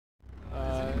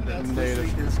Negative.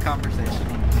 This conversation.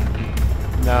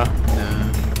 No.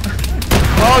 No.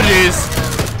 Oh jeez.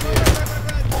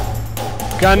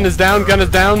 Gun is down. Gun is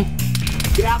down.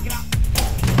 Get out, get out.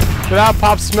 Get out.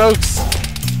 Pop smokes.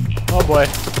 Oh boy.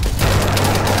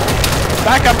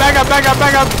 Back up. Back up. Back up.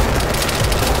 Back up.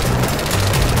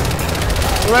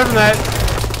 Away from that.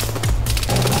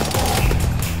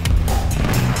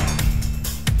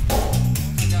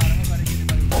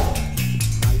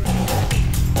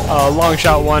 Long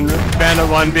shot 1, bandit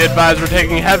 1, be advised we're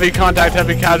taking heavy contact,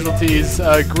 heavy casualties,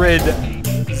 grid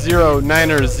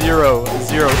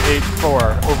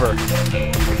 090084, over.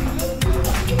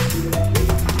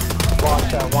 Long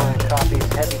shot 1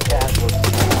 copies, heavy casualties, be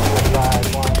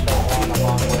advised, long shot 1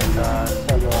 along with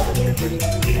several other troopers in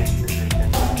position.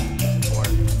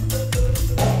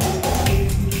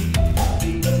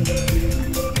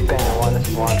 Bandit 1, this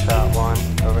is long shot 1,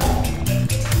 over.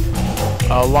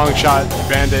 Long shot,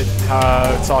 bandit,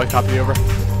 solid copy, over.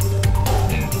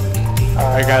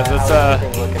 Alright guys, let's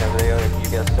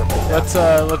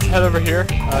head over here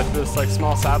to this like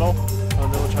small saddle, and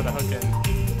then we'll try to hook in.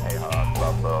 Hey,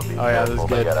 Buffalo, Oh yeah, this is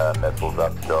good. They got missiles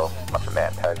up still, bunch of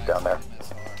man tags down there.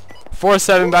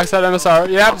 4-7 backside MSR,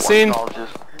 yep, seen.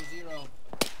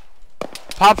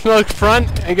 Pop smoke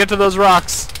front and get to those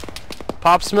rocks.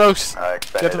 Pop smokes,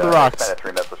 get to the rocks. I expended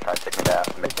 3 missiles trying to take me down,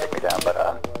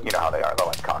 but you know how they are, they're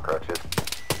like cockroaches.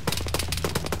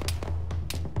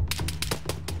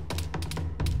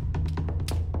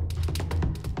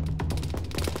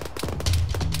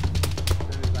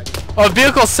 Oh,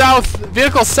 vehicle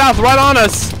south, right on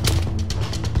us.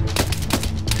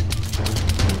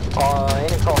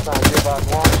 Any call signs, you're about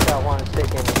long shot 1 is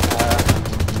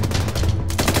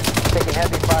taking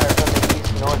heavy fire from the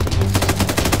east, northeast.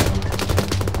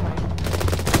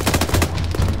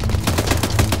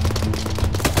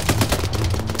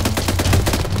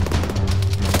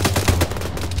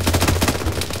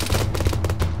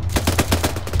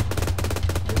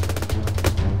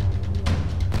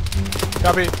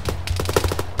 Copy.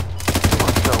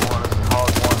 Long shot 1, this is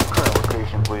Hog 1, current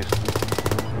location, please.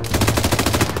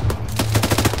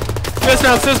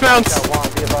 Dismounts, dismounts. Shot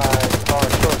 1, be advised, our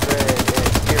short grid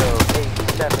is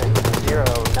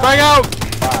 087095. Frag out.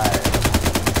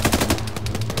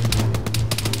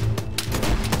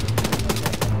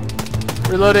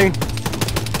 Reloading.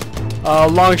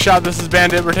 Long shot, this is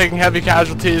bandit, we're taking heavy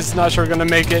casualties, not sure we're gonna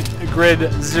make it. Grid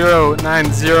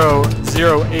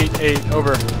 090088,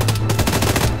 over.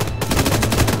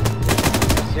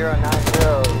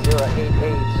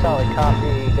 090088, solid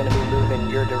copy, gonna be moving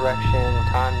your direction,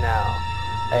 time now.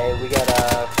 Hey, we got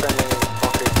a friendly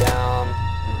bunker down,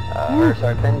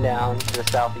 pinned down to the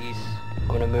southeast. I'm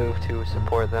gonna move to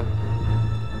support them.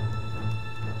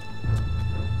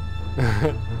 You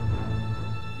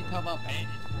talk about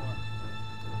bandits for.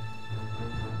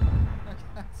 I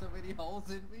got so many holes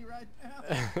in me right now.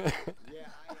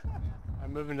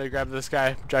 I'm moving to grab this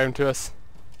guy, drive him to us.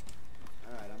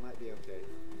 Alright, I might be okay.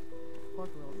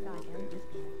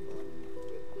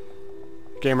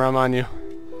 Gamer, I'm on you.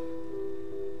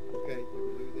 Okay, did we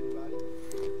lose anybody?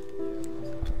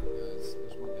 There's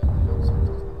one guy down, so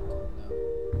no.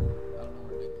 I don't know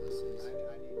where Nicholas is. I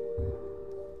need more.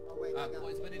 Oh wait,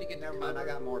 Boys, when did he get never mind, I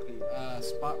got morphine.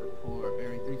 Spot report,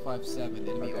 bearing 357,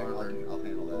 enemy Okay, armored. I'll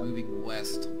handle that. Moving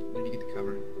west. When did you get to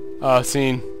cover?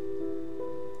 Scene.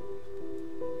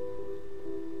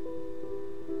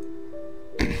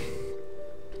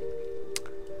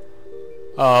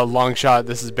 Long shot,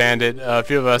 this is bandit. A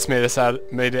few of us made it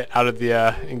out of the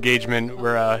engagement.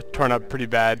 We're torn up pretty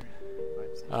bad.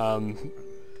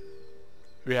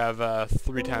 We have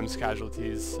 3 times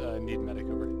casualties. Need medic,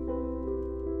 over.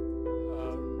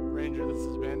 Ranger, this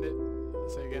is bandit.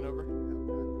 Say again, over.